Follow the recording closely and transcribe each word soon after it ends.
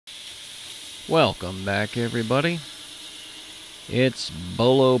Welcome back, everybody. It's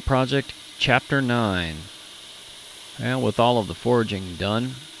Bolo Project Chapter 9. And with all of the forging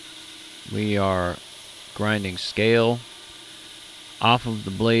done, we are grinding scale off of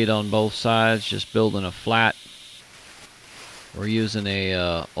the blade on both sides, just building a flat. We're using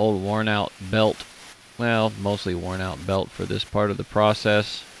a old worn out belt, well, mostly worn out belt for this part of the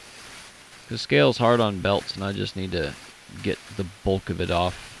process. The scale's hard on belts and I just need to get the bulk of it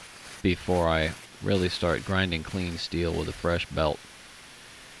off before I really start grinding clean steel with a fresh belt.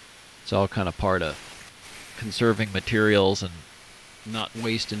 It's all kind of part of conserving materials and not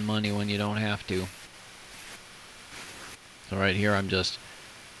wasting money when you don't have to. So right here I'm just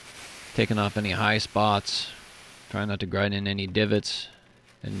taking off any high spots, trying not to grind in any divots,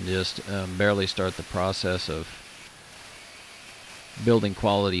 and just barely start the process of building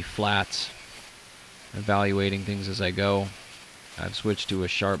quality flats, evaluating things as I go. I've switched to a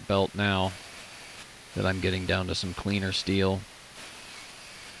sharp belt now that I'm getting down to some cleaner steel,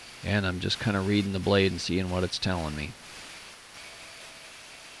 and I'm just kind of reading the blade and seeing what it's telling me.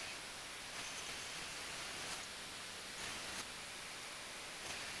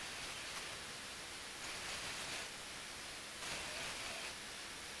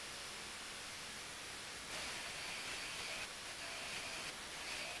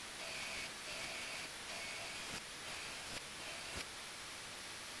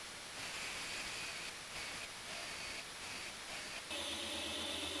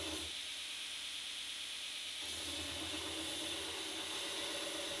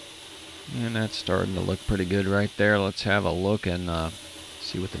 And that's starting to look pretty good right there. Let's have a look and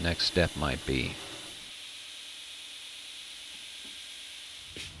see what the next step might be.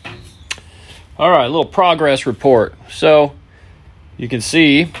 Alright, a little progress report. So, you can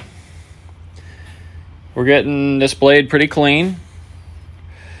see we're getting this blade pretty clean.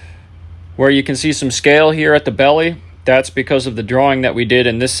 Where you can see some scale here at the belly, that's because of the drawing that we did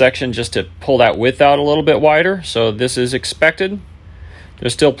in this section just to pull that width out a little bit wider. So this is expected.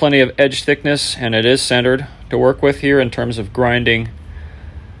 There's still plenty of edge thickness, and it is centered to work with here in terms of grinding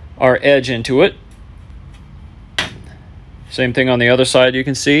our edge into it. Same thing on the other side, you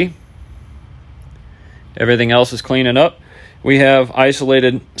can see. Everything else is cleaning up. We have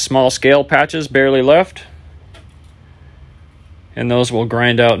isolated small scale patches barely left, and those will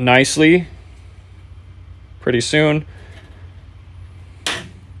grind out nicely pretty soon.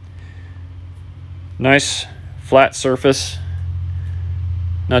 Nice flat surface.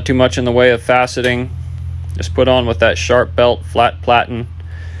 Not too much in the way of faceting. Just put on with that sharp belt, flat platen.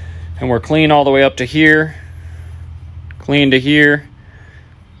 And we're clean all the way up to here. Clean to here.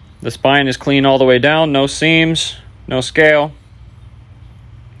 The spine is clean all the way down. No seams, no scale.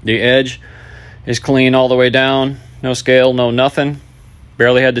 The edge is clean all the way down. No scale, no nothing.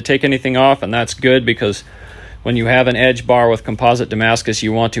 Barely had to take anything off, and that's good because when you have an edge bar with composite Damascus,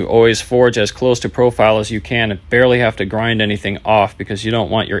 you want to always forge as close to profile as you can and barely have to grind anything off because you don't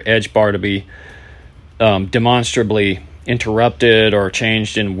want your edge bar to be demonstrably interrupted or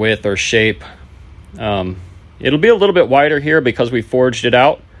changed in width or shape. It'll be a little bit wider here because we forged it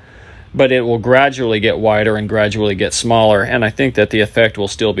out, but it will gradually get wider and gradually get smaller, and I think that the effect will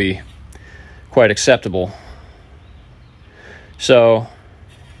still be quite acceptable. So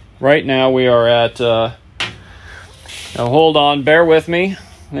right now we are at now hold on, bear with me.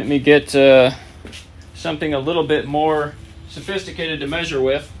 Let me get something a little bit more sophisticated to measure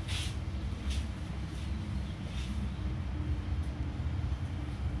with.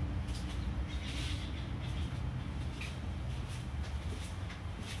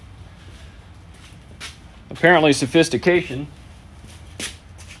 Apparently sophistication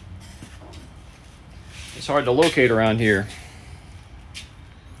is hard to locate around here.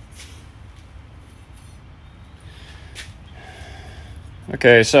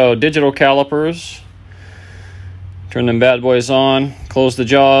 Okay, so digital calipers, turn them bad boys on, close the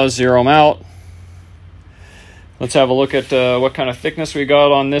jaws, zero them out. Let's have a look at what kind of thickness we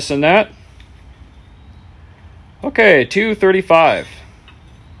got on this and that. Okay, 235.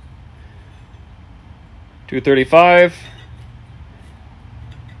 235.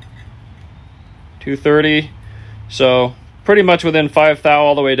 230. So pretty much within 5 thou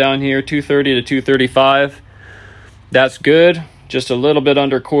all the way down here, 230 to 235. That's good. Just a little bit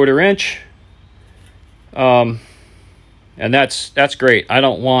under 1/4 inch. And that's great. I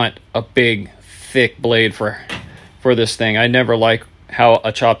don't want a big, thick blade for this thing. I never like how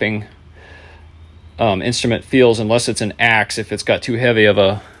a chopping instrument feels unless it's an axe, if it's got too heavy of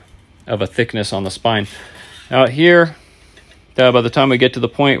a thickness on the spine. Out here, by the time we get to the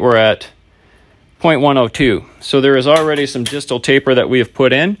point we're at 0.102. So there is already some distal taper that we have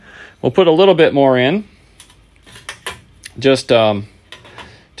put in. We'll put a little bit more in, just to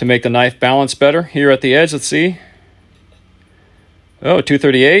make the knife balance better. Here at the edge, let's see. Oh,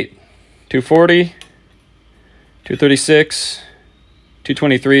 238, 240, 236,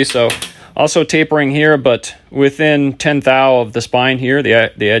 223. So also tapering here, but within 10 thou of the spine here, the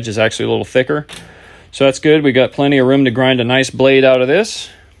edge is actually a little thicker. So that's good. We got plenty of room to grind a nice blade out of this.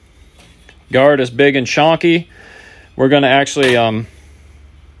 Guard is big and chonky. We're going to actually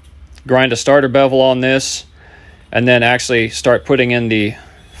grind a starter bevel on this, and then actually start putting in the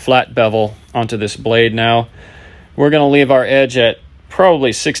flat bevel onto this blade now. We're going to leave our edge at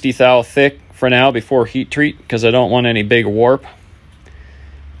probably 60 thou thick for now before heat treat, because I don't want any big warp.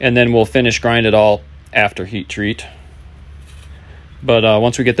 And then we'll finish grind it all after heat treat. But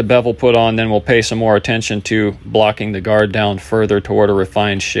once we get the bevel put on, then we'll pay some more attention to blocking the guard down further toward a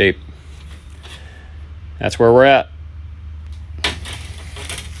refined shape. That's where we're at. Let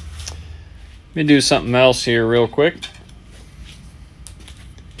me do something else here real quick.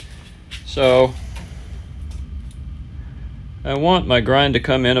 So I want my grind to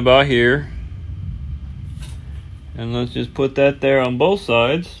come in about here, and let's just put that there on both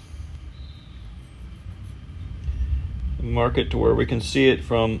sides. Mark it to where we can see it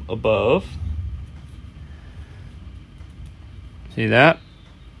from above. See that?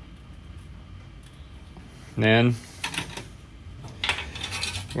 And then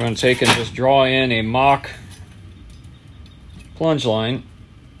we're going to take and just draw in a mock plunge line,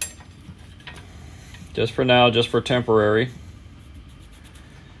 just for now, just for temporary.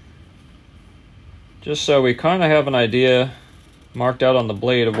 Just so we kind of have an idea marked out on the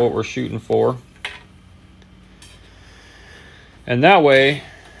blade of what we're shooting for. And that way,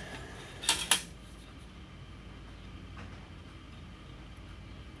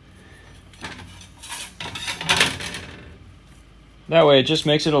 it just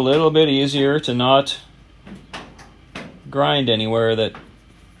makes it a little bit easier to not grind anywhere that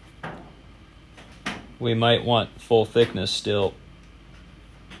we might want full thickness still.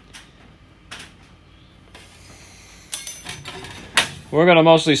 We're going to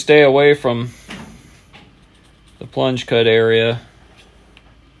mostly stay away from the plunge cut area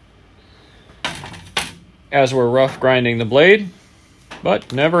as we're rough grinding the blade,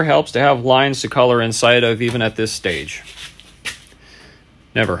 but never helps to have lines to color inside of, even at this stage.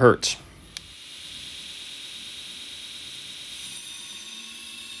 Never hurts.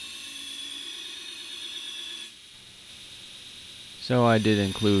 So I did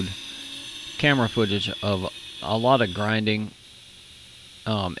include camera footage of a lot of grinding.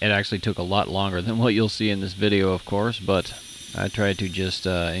 It actually took a lot longer than what you'll see in this video, of course, but I tried to just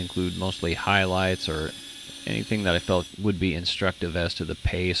include mostly highlights or anything that I felt would be instructive as to the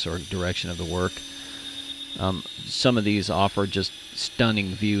pace or direction of the work. Some of these offer just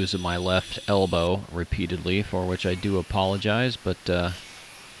stunning views of my left elbow repeatedly, for which I do apologize, but hey,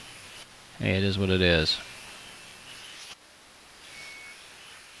 it is what it is.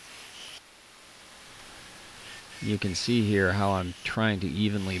 You can see here how I'm trying to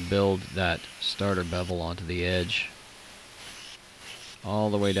evenly build that starter bevel onto the edge,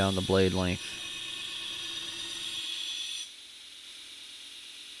 all the way down the blade length.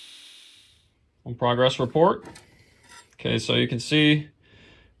 On progress report. Okay, so you can see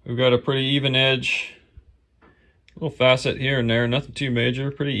we've got a pretty even edge, a little facet here and there, nothing too major.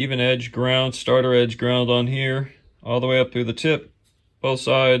 Pretty even edge ground, starter edge ground on here, all the way up through the tip, both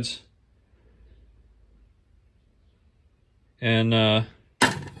sides. And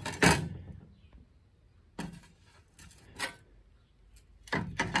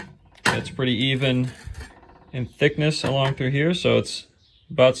it's pretty even in thickness along through here, so it's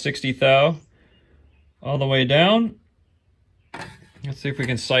about 60 thou all the way down. Let's see if we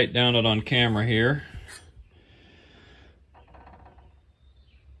can sight down it on camera here.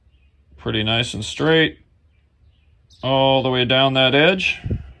 Pretty nice and straight all the way down that edge.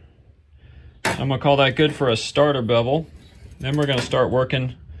 I'm gonna call that good for a starter bevel. Then we're gonna start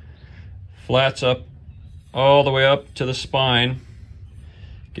working flats up all the way up to the spine.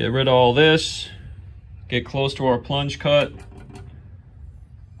 Get rid of all this, get close to our plunge cut,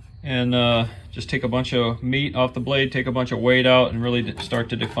 and just take a bunch of meat off the blade, take a bunch of weight out, and really start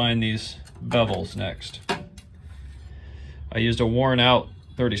to define these bevels next. I used a worn out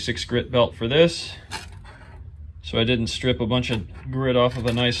 36 grit belt for this, so I didn't strip a bunch of grit off of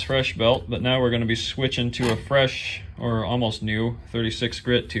a nice fresh belt, but now we're going to be switching to a fresh or almost new 36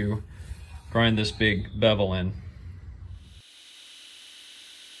 grit to grind this big bevel in.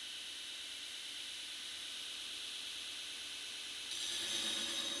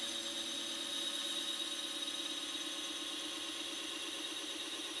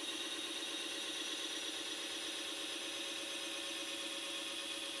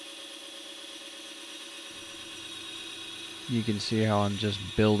 You can see how I'm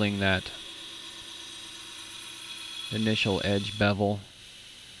just building that initial edge bevel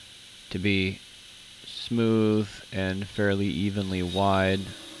to be smooth and fairly evenly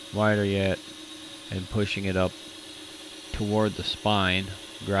wider yet, and pushing it up toward the spine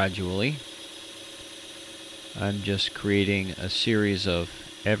gradually. I'm just creating a series of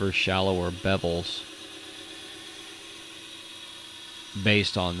ever shallower bevels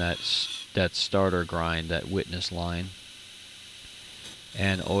based on that starter grind, that witness line,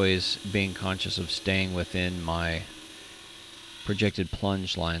 and always being conscious of staying within my projected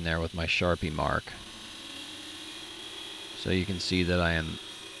plunge line there with my Sharpie mark. So you can see that I am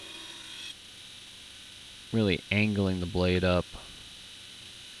really angling the blade up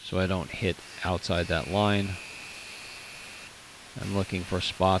so I don't hit outside that line. I'm looking for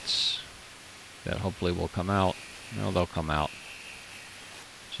spots that hopefully will come out. No, they'll come out.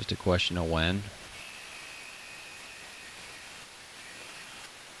 It's just a question of when.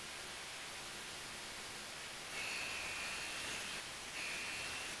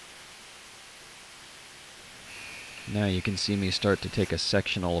 Now you can see me start to take a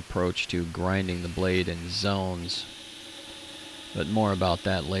sectional approach to grinding the blade in zones, but more about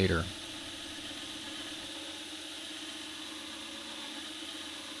that later.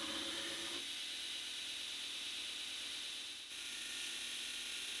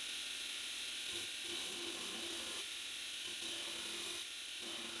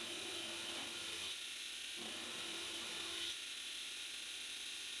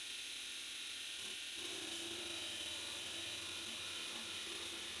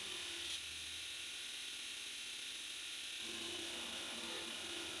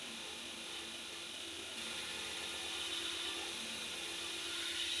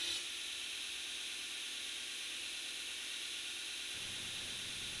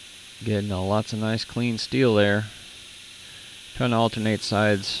 Getting lots of nice clean steel there. Trying to alternate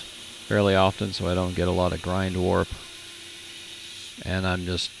sides fairly often so I don't get a lot of grind warp. And I'm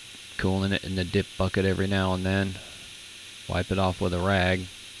just cooling it in the dip bucket every now and then. Wipe it off with a rag.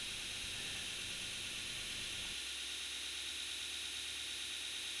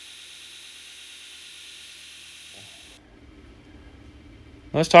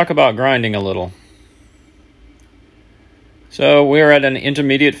 Let's talk about grinding a little. So we're at an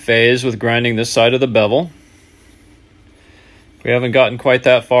intermediate phase with grinding this side of the bevel. We haven't gotten quite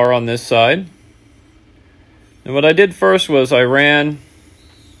that far on this side. And what I did first was I ran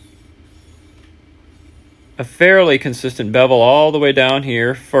a fairly consistent bevel all the way down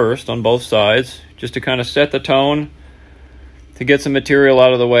here first on both sides, just to kind of set the tone, to get some material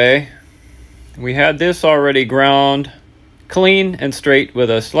out of the way. We had this already ground clean and straight with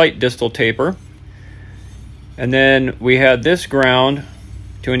a slight distal taper. And then we had this ground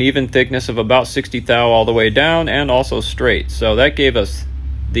to an even thickness of about 60 thou all the way down and also straight. So that gave us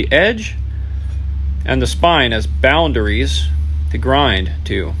the edge and the spine as boundaries to grind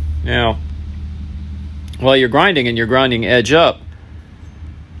to. Now, while you're grinding and you're grinding edge up,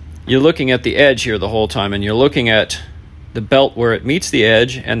 you're looking at the edge here the whole time, and you're looking at the belt where it meets the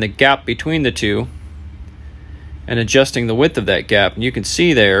edge and the gap between the two, and adjusting the width of that gap. And you can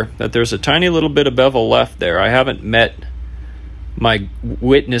see there that there's a tiny little bit of bevel left there. I haven't met my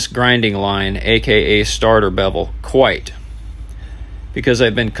witness grinding line, aka starter bevel, quite, because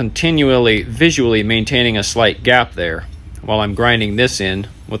I've been continually visually maintaining a slight gap there while I'm grinding this in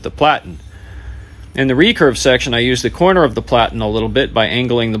with the platen. In the recurve section, I use the corner of the platen a little bit by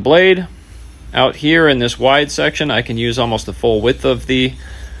angling the blade. Out here in this wide section, I can use almost the full width of the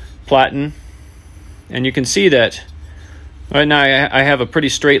platen. And you can see that right now I have a pretty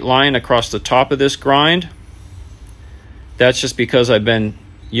straight line across the top of this grind. That's just because I've been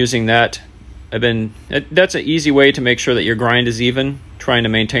using that. That's an easy way to make sure that your grind is even, trying to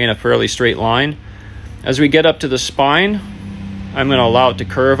maintain a fairly straight line. As we get up to the spine, I'm going to allow it to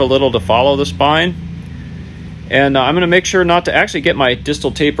curve a little to follow the spine. And I'm going to make sure not to actually get my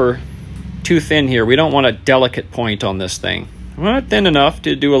distal taper too thin here. We don't want a delicate point on this thing. I want it thin enough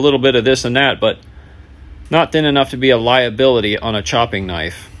to do a little bit of this and that, but not thin enough to be a liability on a chopping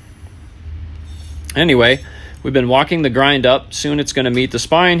knife. Anyway, we've been walking the grind up. Soon it's going to meet the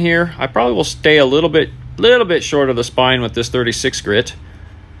spine here. I probably will stay a little bit short of the spine with this 36 grit.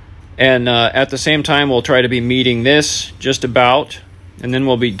 And at the same time, we'll try to be meeting this just about. And then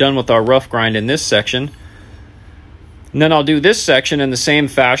we'll be done with our rough grind in this section. And then I'll do this section in the same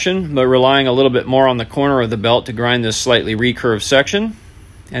fashion, but relying a little bit more on the corner of the belt to grind this slightly recurved section.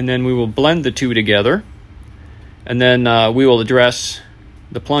 And then we will blend the two together. And then we will address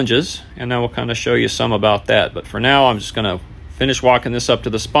the plunges, and I will kind of show you some about that. But for now, I'm just going to finish walking this up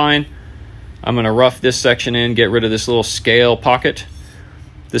to the spine, I'm going to rough this section in, get rid of this little scale pocket.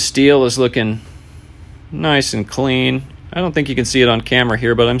 The steel is looking nice and clean. I don't think you can see it on camera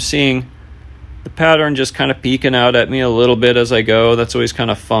here, but I'm seeing the pattern just kind of peeking out at me a little bit as I go. That's always kind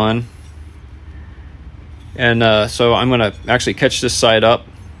of fun. And so I'm going to actually catch this side up,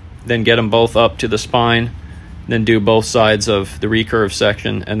 then get them both up to the spine, then do both sides of the recurve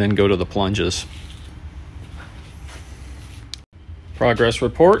section, and then go to the plunges. Progress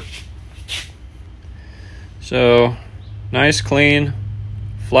report. So nice, clean,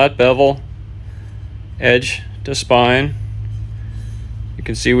 flat bevel, edge to spine. You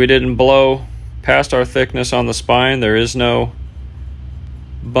can see we didn't blow past our thickness on the spine. There is no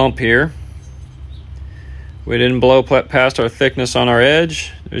bump here. We didn't blow past our thickness on our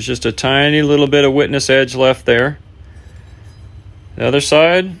edge. There's just a tiny little bit of witness edge left there. The other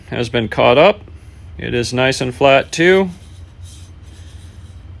side has been caught up. It is nice and flat too.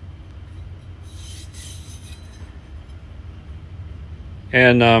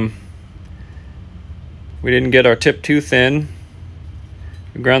 And we didn't get our tip too thin.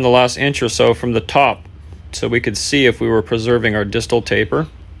 We ground the last inch or so from the top so we could see if we were preserving our distal taper.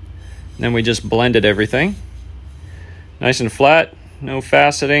 And then we just blended everything. Nice and flat, no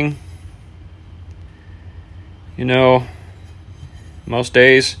faceting. You know, most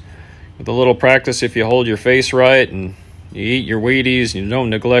days with a little practice, if you hold your face right and you eat your Wheaties and you don't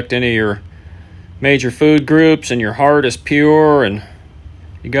neglect any of your major food groups and your heart is pure and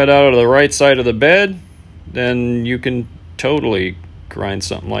you got out of the right side of the bed, then you can totally grind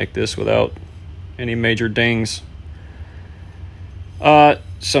something like this without any major dings.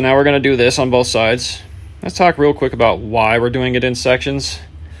 So now we're going to do this on both sides. Let's talk real quick about why we're doing it in sections.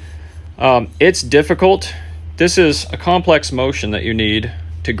 It's difficult. This is a complex motion that you need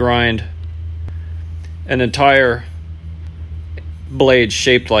to grind an entire blade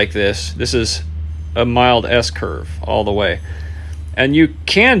shaped like this. This is a mild S curve all the way. And you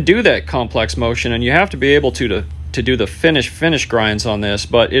can do that complex motion, and you have to be able to do the finish grinds on this,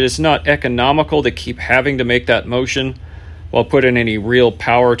 but it is not economical to keep having to make that motion while putting any real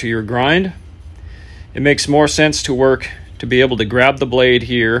power to your grind. It makes more sense to be able to grab the blade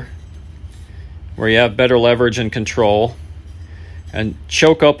here where you have better leverage and control and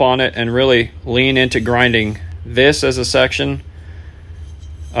choke up on it and really lean into grinding this as a section.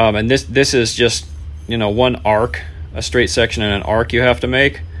 And this is just, you know, one arc, a straight section and an arc you have to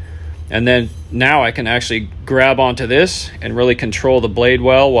make. And then now I can actually grab onto this and really control the blade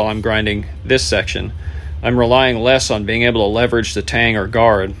well while I'm grinding this section. I'm relying less on being able to leverage the tang or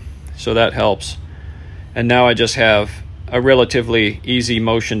guard, so that helps. And now I just have a relatively easy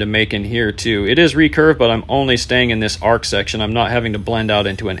motion to make in here too. It is recurve, but I'm only staying in this arc section. I'm not having to blend out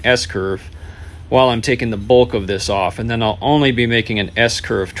into an S curve while I'm taking the bulk of this off. And then I'll only be making an S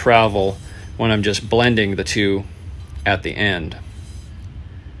curve travel when I'm just blending the two at the end.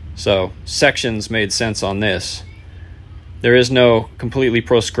 So sections made sense on this. There is no completely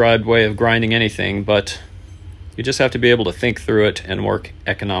proscribed way of grinding anything, but you just have to be able to think through it and work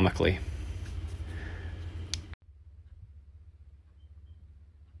economically.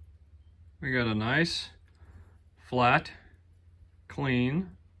 We got a nice, flat,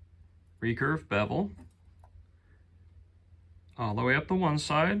 clean, recurve bevel all the way up the one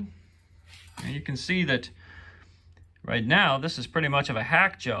side. And you can see that right now this is pretty much of a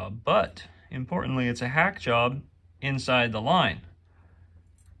hack job, but importantly it's a hack job inside the line.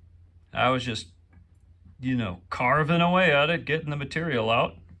 I was just, you know, carving away at it, getting the material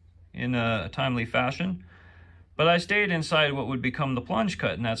out in a timely fashion. But I stayed inside what would become the plunge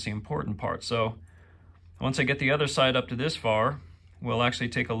cut, and that's the important part. So once I get the other side up to this far, we'll actually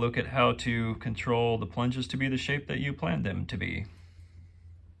take a look at how to control the plunges to be the shape that you planned them to be.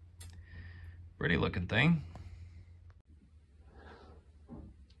 Pretty looking thing.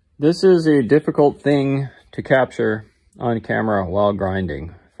 This is a difficult thing to capture on camera while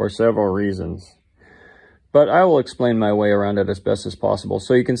grinding for several reasons. But I will explain my way around it as best as possible.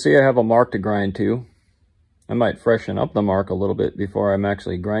 So you can see I have a mark to grind to. I might freshen up the mark a little bit before I'm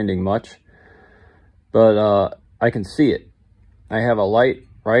actually grinding much. But I can see it. I have a light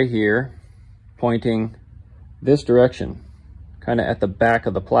right here pointing this direction, kind of at the back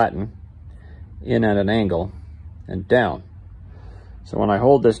of the platen, in at an angle and down. So when I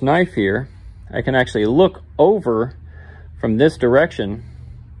hold this knife here, I can actually look over from this direction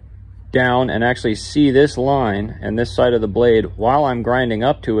down and actually see this line and this side of the blade while I'm grinding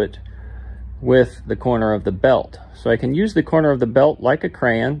up to it with the corner of the belt. So I can use the corner of the belt like a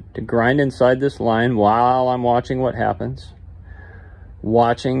crayon to grind inside this line while I'm watching what happens,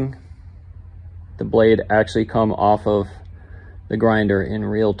 watching the blade actually come off of the grinder in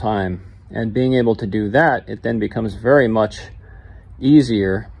real time And being able to do that, it then becomes very much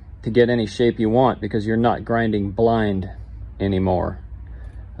easier to get any shape you want because you're not grinding blind anymore.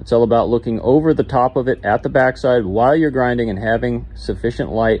 It's all about looking over the top of it at the backside while you're grinding and having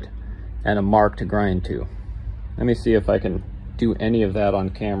sufficient light and a mark to grind to. Let me see if I can do any of that on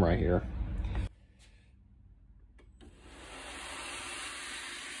camera here.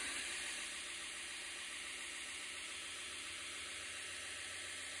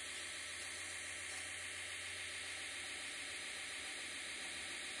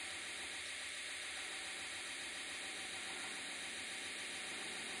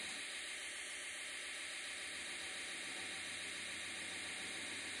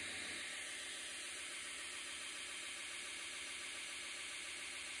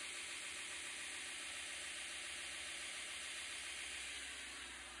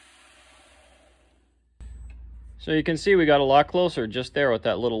 So you can see we got a lot closer just there with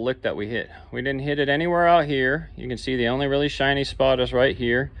that little lick that we hit. We didn't hit it anywhere out here. You can see the only really shiny spot is right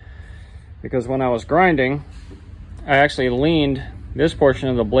here. Because when I was grinding, I actually leaned this portion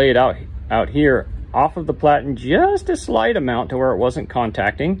of the blade out here off of the platen just a slight amount to where it wasn't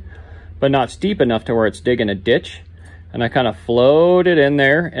contacting, but not steep enough to where it's digging a ditch. And I kind of floated in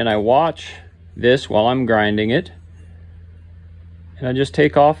there and I watch this while I'm grinding it. And I just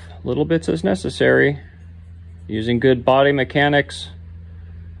take off little bits as necessary, using good body mechanics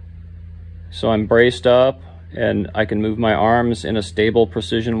so I'm braced up and I can move my arms in a stable,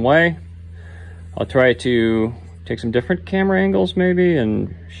 precision way. I'll try to take some different camera angles maybe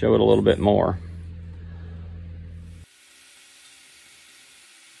and show it a little bit more.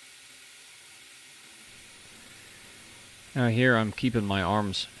 Now here I'm keeping my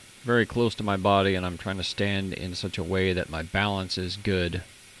arms very close to my body and I'm trying to stand in such a way that my balance is good,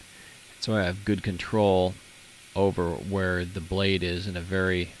 so I have good control over where the blade is in a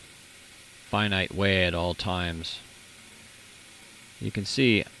very finite way at all times. You can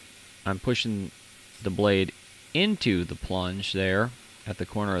see I'm pushing the blade into the plunge there at the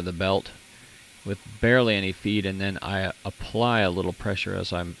corner of the belt with barely any feed, and then I apply a little pressure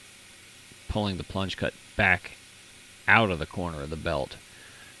as I'm pulling the plunge cut back out of the corner of the belt.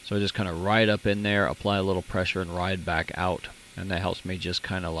 So I just kind of ride up in there, apply a little pressure, and ride back out, and that helps me just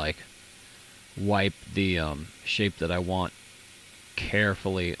kind of like wipe the shape that I want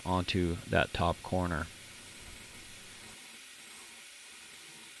carefully onto that top corner.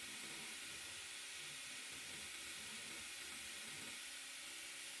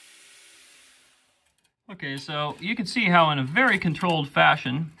 Okay, so you can see how in a very controlled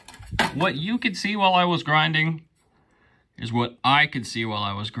fashion, what you could see while I was grinding is what I could see while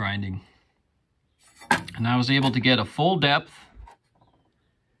I was grinding. And I was able to get a full depth,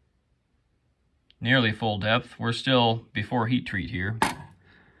 nearly full depth. We're still before heat treat here.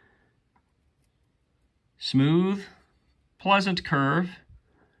 Smooth, pleasant curve.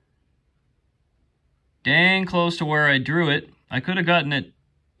 Dang close to where I drew it. I could have gotten it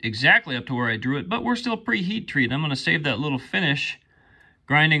exactly up to where I drew it, but we're still pre-heat treat. I'm going to save that little finish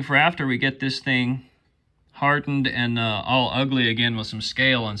grinding for after we get this thing hardened and all ugly again with some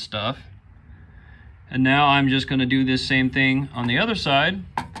scale and stuff. And now I'm just going to do this same thing on the other side,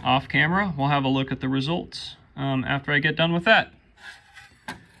 off camera. We'll have a look at the results after I get done with that.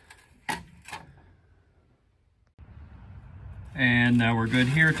 And now we're good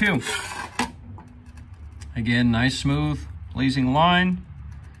here too. Again, nice, smooth, pleasing line.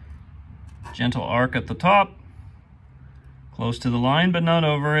 Gentle arc at the top. Close to the line, but not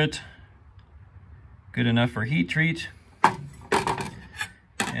over it. Good enough for heat treat.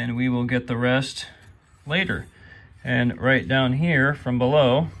 And we will get the rest later. And right down here from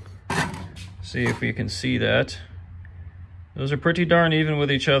below, see if we can see that. Those are pretty darn even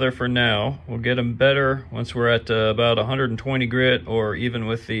with each other for now. We'll get them better once we're at about 120 grit, or even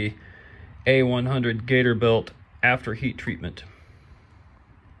with the A100 gator belt after heat treatment.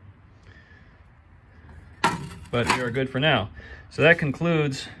 But we are good for now. So that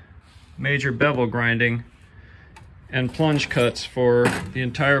concludes major bevel grinding and plunge cuts for the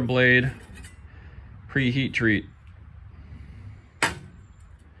entire blade pre-heat treat.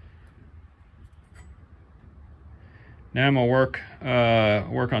 Now I'm gonna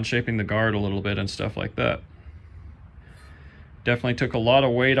work on shaping the guard a little bit and stuff like that. Definitely took a lot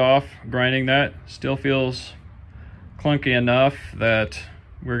of weight off grinding that. Still feels clunky enough that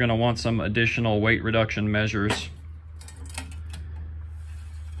we're gonna want some additional weight reduction measures.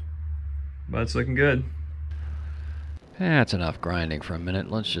 But it's looking good. That's enough grinding for a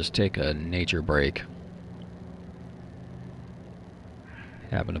minute. Let's just take a nature break.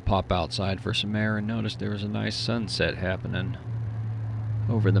 Happened to pop outside for some air and noticed there was a nice sunset happening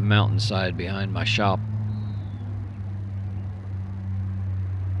over the mountainside behind my shop.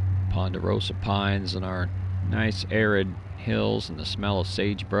 Ponderosa pines and our nice arid hills and the smell of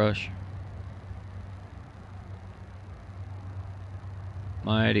sagebrush.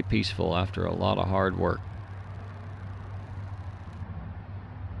 Mighty peaceful after a lot of hard work.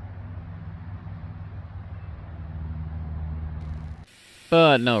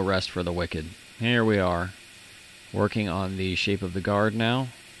 But no rest for the wicked. Here we are, working on the shape of the guard now.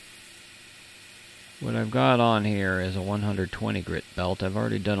 What I've got on here is a 120 grit belt. I've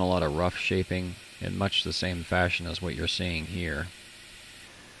already done a lot of rough shaping in much the same fashion as what you're seeing here.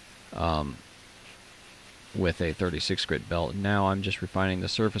 With a 36 grit belt. Now I'm just refining the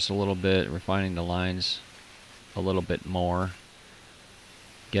surface a little bit, refining the lines a little bit more,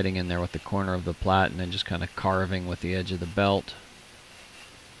 getting in there with the corner of the plat and then just kind of carving with the edge of the belt.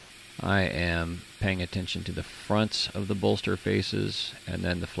 I am paying attention to the fronts of the bolster faces and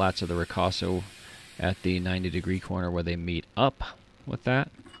then the flats of the ricasso at the 90-degree corner where they meet up with that.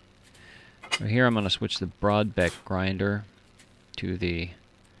 So here I'm going to switch the broad beck grinder to the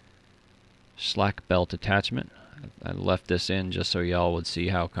slack belt attachment. I left this in just so y'all would see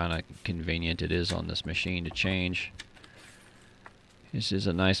how kind of convenient it is on this machine to change. This is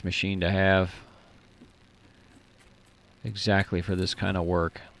a nice machine to have exactly for this kind of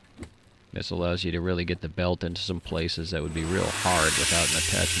work. This allows you to really get the belt into some places that would be real hard without an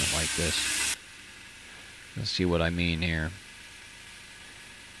attachment like this. Let's see what I mean here.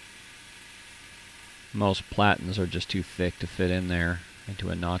 Most platens are just too thick to fit in there into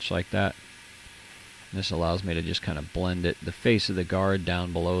a notch like that. This allows me to just kind of blend it. The face of the guard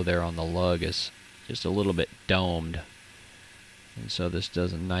down below there on the lug is just a little bit domed. And so this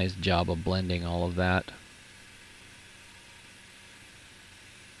does a nice job of blending all of that.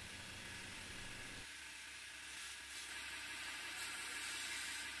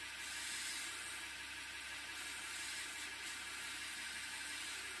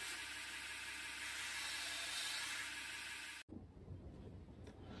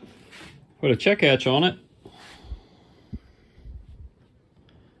 Put a check hatch on it.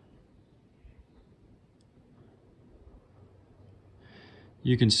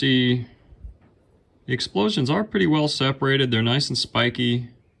 You can see the explosions are pretty well separated. They're nice and spiky,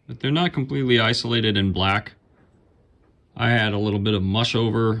 but they're not completely isolated in black. I had a little bit of mush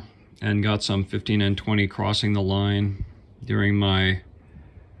over and got some 15N20 crossing the line during my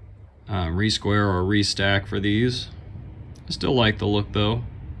re-square or restack for these. I still like the look though.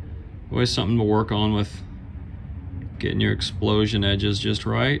 Always something to work on with getting your explosion edges just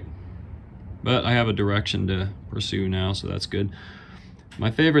right. But I have a direction to pursue now, so that's good.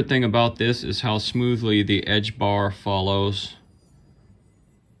 My favorite thing about this is how smoothly the edge bar follows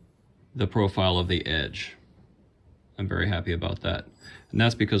the profile of the edge. I'm very happy about that. And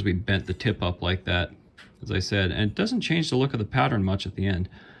that's because we bent the tip up like that, as I said. And it doesn't change the look of the pattern much at the end.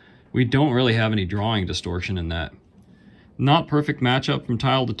 We don't really have any drawing distortion in that. Not perfect matchup from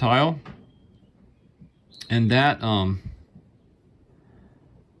tile to tile, and that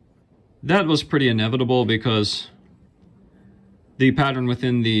was pretty inevitable because the pattern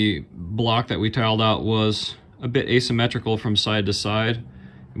within the block that we tiled out was a bit asymmetrical from side to side.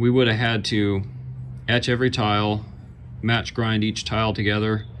 We would have had to etch every tile, match grind each tile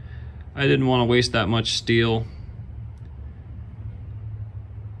together. I didn't want to waste that much steel.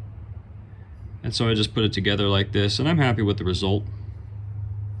 And so I just put it together like this, and I'm happy with the result.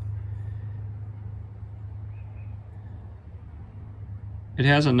 It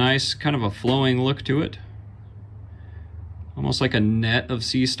has a nice kind of a flowing look to it. Almost like a net of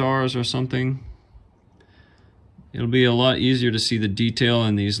sea stars or something. It'll be a lot easier to see the detail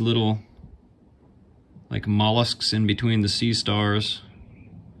in these little like mollusks in between the sea stars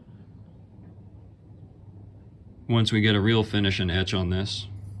once we get a real finish and etch on this.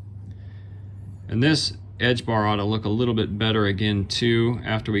 And this edge bar ought to look a little bit better again too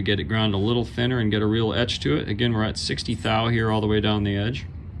after we get it ground a little thinner and get a real etch to it. Again, we're at 60 thou here all the way down the edge.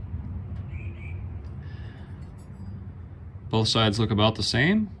 Both sides look about the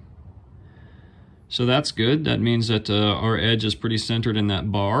same. So that's good. That means that our edge is pretty centered in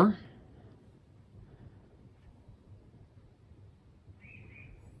that bar.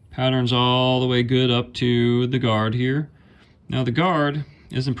 Pattern's all the way good up to the guard here. Now the guard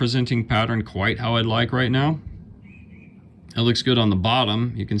isn't presenting pattern quite how I'd like right now. It looks good on the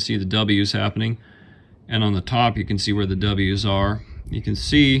bottom. You can see the W's happening. And on the top, you can see where the W's are. You can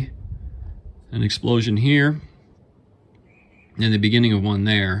see an explosion here and the beginning of one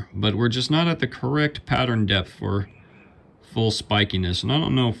there. But we're just not at the correct pattern depth for full spikiness. And I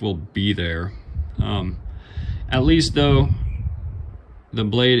don't know if we'll be there. At least, though, the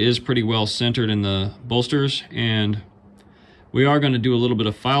blade is pretty well centered in the bolsters, and we are going to do a little bit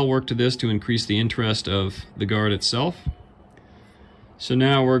of file work to this to increase the interest of the guard itself. So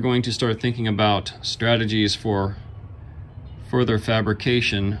now we're going to start thinking about strategies for further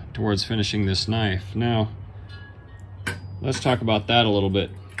fabrication towards finishing this knife. Now, let's talk about that a little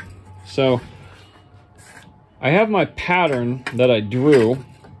bit. So, I have my pattern that I drew,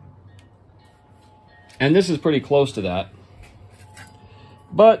 and this is pretty close to that.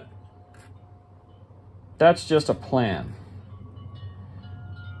 But that's just a plan.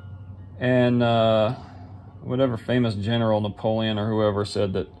 And whatever famous general, Napoleon or whoever,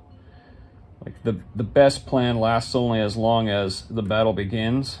 said that like the best plan lasts only as long as the battle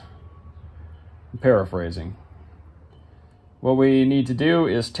begins. I'm paraphrasing. What we need to do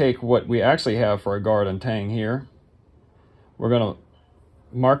is take what we actually have for a guard and tang here. We're going to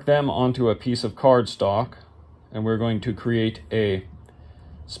mark them onto a piece of cardstock, and we're going to create a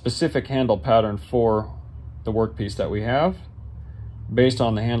specific handle pattern for the workpiece that we have based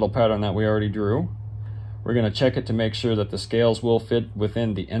on the handle pattern that we already drew. We're going to check it to make sure that the scales will fit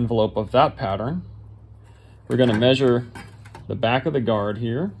within the envelope of that pattern. We're going to measure the back of the guard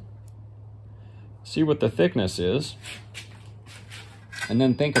here, see what the thickness is, and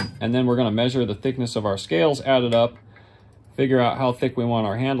then we're going to measure the thickness of our scales, add it up, figure out how thick we want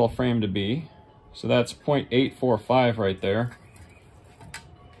our handle frame to be. So that's 0.845 right there.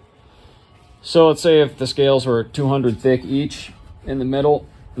 So let's say if the scales were 200 thick each in the middle,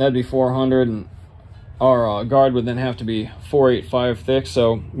 that'd be 400, and our guard would then have to be 485 thick.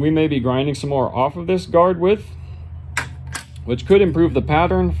 So we may be grinding some more off of this guard width, which could improve the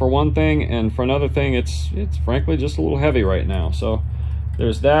pattern for one thing, and for another thing, it's frankly just a little heavy right now. So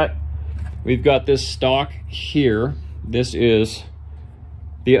there's that. We've got this stock here. This is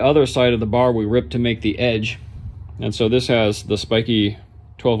the other side of the bar we ripped to make the edge, and so this has the spiky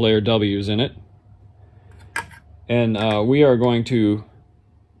 12-layer W's in it, and we are going to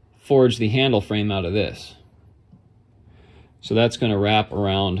forge the handle frame out of this. So that's going to wrap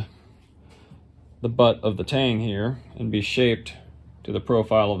around the butt of the tang here and be shaped to the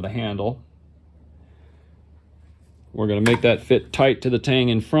profile of the handle. We're going to make that fit tight to the tang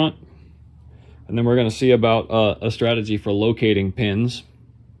in front, and then we're going to see about a strategy for locating pins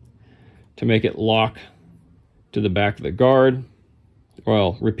to make it lock to the back of the guard,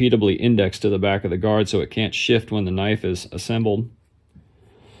 well, repeatably index to the back of the guard so it can't shift when the knife is assembled.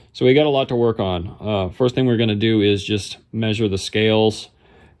 So we got a lot to work on. First thing we're going to do is just measure the scales,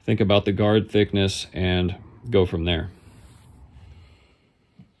 think about the guard thickness, and go from there.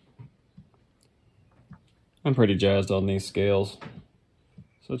 I'm pretty jazzed on these scales.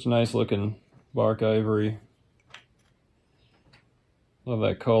 Such nice looking bark ivory. Love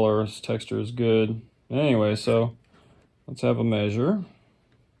that color, its texture is good. Anyway, so let's have a measure.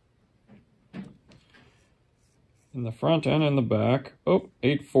 In the front and in the back. Oh,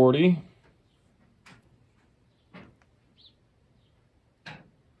 840.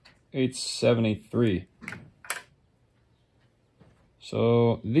 873.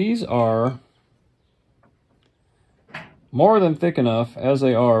 So these are more than thick enough as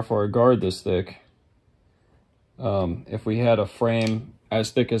they are for a guard this thick. If we had a frame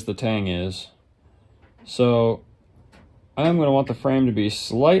as thick as the tang is. So I'm going to want the frame to be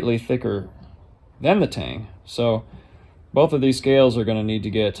slightly thicker than the tang. So both of these scales are going to need to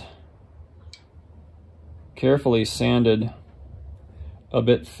get carefully sanded a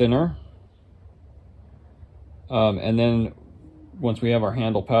bit thinner. And then once we have our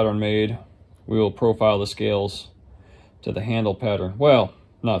handle pattern made, we will profile the scales to the handle pattern. Well,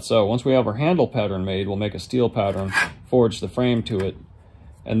 not so. Once we have our handle pattern made, we'll make a steel pattern, forge the frame to it,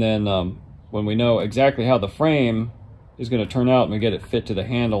 and then when we know exactly how the frame is going to turn out and we get it fit to the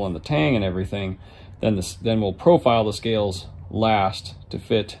handle and the tang and everything, then we'll profile the scales last to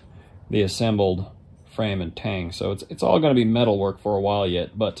fit the assembled frame and tang. So it's all going to be metal work for a while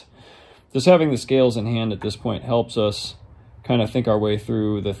yet, but just having the scales in hand at this point helps us kind of think our way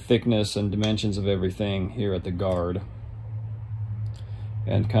through the thickness and dimensions of everything here at the guard,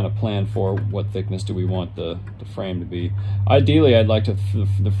 and kind of plan for what thickness do we want the frame to be. Ideally, I'd like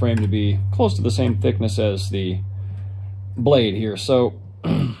the frame to be close to the same thickness as the blade here, so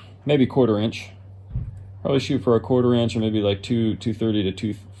maybe 1/4 inch. Probably shoot for a 1/4 inch, or maybe like 230 to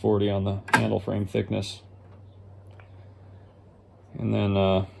 240 on the handle frame thickness. And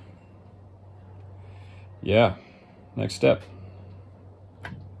then, yeah, next step.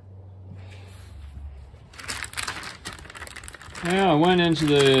 Yeah, I went into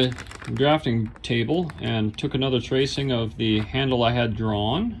the drafting table and took another tracing of the handle I had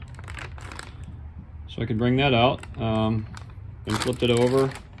drawn, so I could bring that out. and flipped it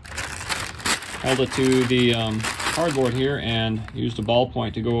over, held it to the cardboard here, and used a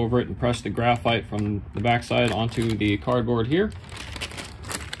ballpoint to go over it and press the graphite from the backside onto the cardboard here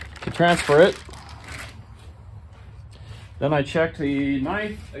to transfer it. Then I checked the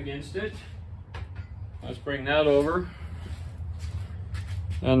knife against it. Let's bring that over.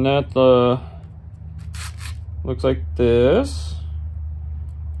 And that looks like this.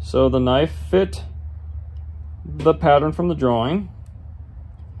 So the knife fit the pattern from the drawing,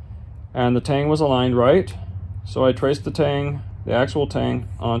 and the tang was aligned right. So I traced the tang, the actual tang,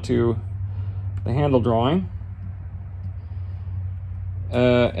 onto the handle drawing.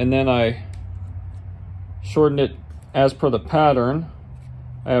 And then I shortened it as per the pattern.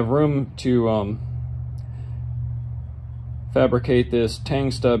 I have room to fabricate this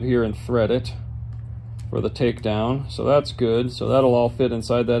tang stub here and thread it for the takedown, so that's good. So that'll all fit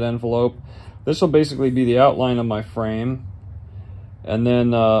inside that envelope. This will basically be the outline of my frame. And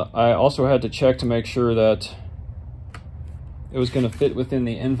then I also had to check to make sure that it was going to fit within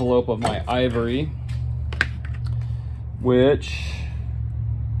the envelope of my ivory, which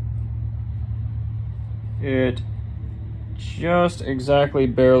it just exactly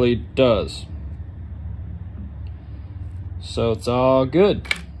barely does. So it's all good.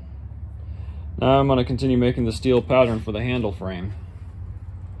 Now I'm going to continue making the steel pattern for the handle frame.